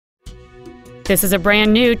This is a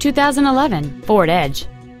brand new 2011 Ford Edge.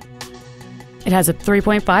 It has a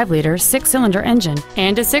 3.5-liter six-cylinder engine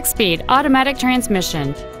and a 6-speed automatic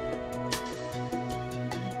transmission.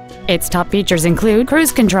 Its top features include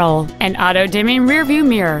cruise control, an auto-dimming rear-view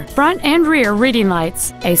mirror, front and rear reading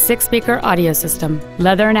lights, a 6-speaker audio system,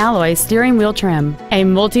 leather and alloy steering wheel trim, a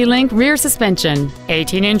multi-link rear suspension,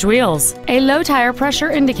 18-inch wheels, a low tire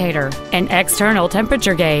pressure indicator, an external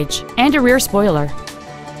temperature gauge, and a rear spoiler.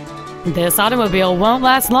 This automobile won't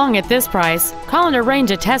last long at this price. Call and arrange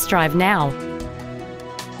a test drive now.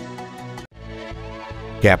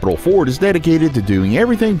 Capital Ford is dedicated to doing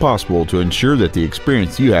everything possible to ensure that the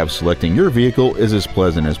experience you have selecting your vehicle is as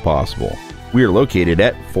pleasant as possible. We are located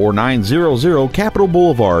at 4900 Capital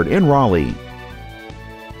Boulevard in Raleigh.